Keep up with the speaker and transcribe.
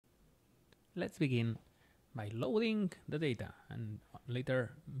Let's begin by loading the data and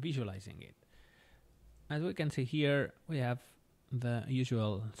later visualizing it. As we can see here, we have the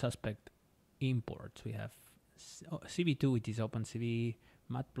usual suspect imports. We have CV2, which is opencv,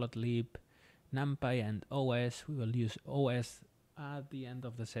 matplotlib, numpy, and OS. We will use OS at the end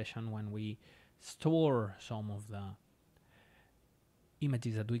of the session when we store some of the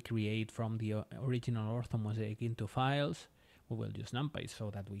images that we create from the original orthomosaic into files. We will use numpy so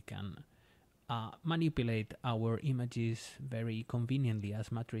that we can manipulate our images very conveniently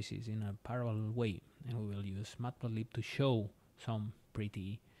as matrices in a parallel way, and we will use matplotlib to show some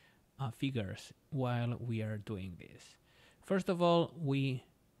pretty figures while we are doing this. First of all, we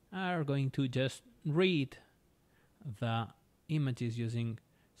are going to just read the images using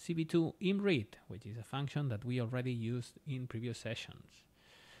CV2 imread, which is a function that we already used in previous sessions.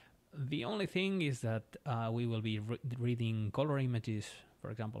 The only thing is that we will be reading color images, for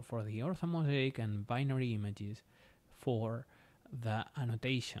example, for the orthomosaic, and binary images for the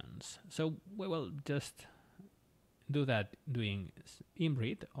annotations. So we will just do that doing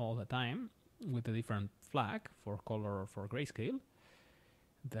imread all the time with a different flag for color or for grayscale.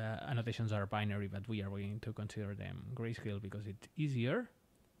 The annotations are binary, but we are going to consider them grayscale because it's easier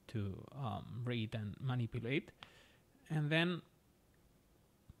to read and manipulate. And then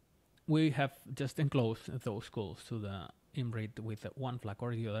we have just enclosed those calls to the imread with one flag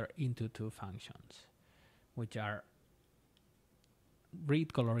or the other into two functions, which are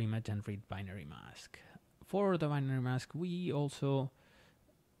read color image and read binary mask. For the binary mask, we also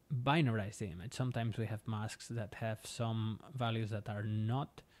binarize the image. Sometimes we have masks that have some values that are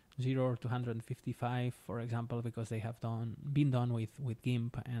not 0 or 255, for example, because they have been done with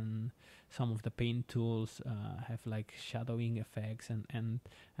GIMP, and some of the paint tools have like shadowing effects and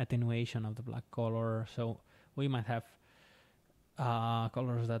attenuation of the black color. So we might have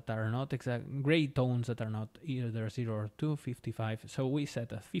colors that are not exact, gray tones that are not either 0 or 255. So we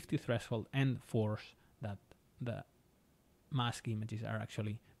set a 50 threshold and force that the mask images are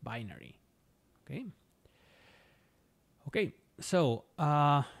actually binary. Okay, so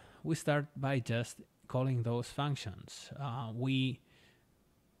we start by just calling those functions. We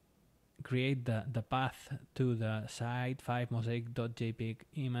create the path to the site5 mosaic.jpg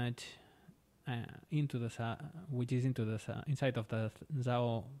image into the which is into the inside of the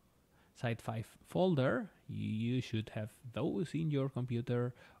Zao site5 folder. You should have those in your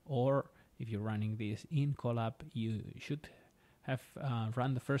computer, or if you're running this in Colab, you should have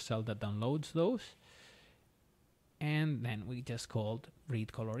run the first cell that downloads those. And then we just called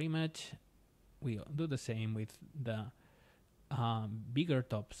read color image. We do the same with the bigger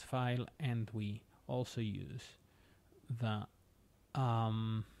tops file, and we also use the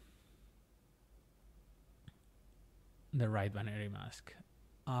write binary mask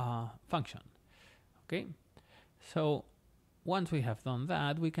function. Okay, so once we have done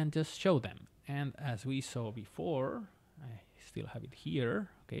that, we can just show them. And as we saw before, I still have it here.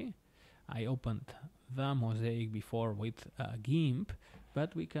 Okay, I opened the mosaic before with GIMP,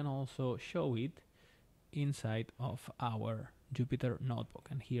 but we can also show it inside of our Jupyter notebook,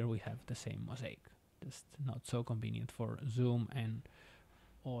 and here we have the same mosaic, just not so convenient for Zoom and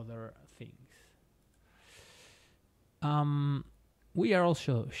other things. We are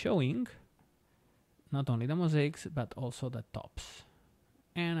also showing not only the mosaics but also the tops,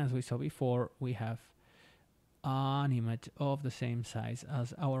 and as we saw before, we have an image of the same size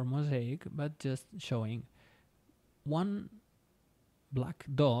as our mosaic, but just showing one black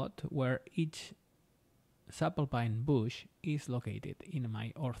dot where each sapalpine bush is located in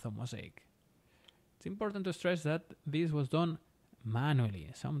my orthomosaic. It's important to stress that this was done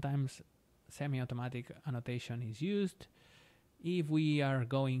manually. Sometimes semi-automatic annotation is used. If we are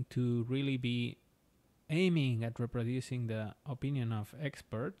going to really be aiming at reproducing the opinion of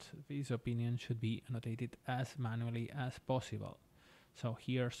experts, this opinion should be annotated as manually as possible. So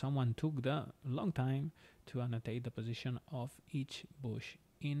here someone took the long time to annotate the position of each bush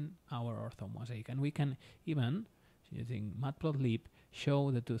in our orthomosaic, and we can even, using matplotlib, show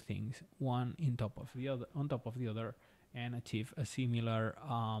the two things one on top of the other and achieve a similar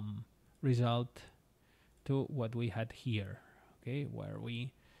result to what we had here, okay, where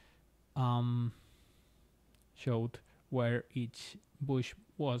we showed where each bush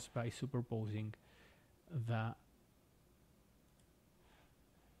was by superposing the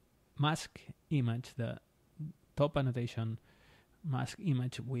mask image, the top annotation mask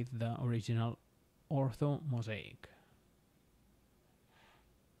image, with the original orthomosaic.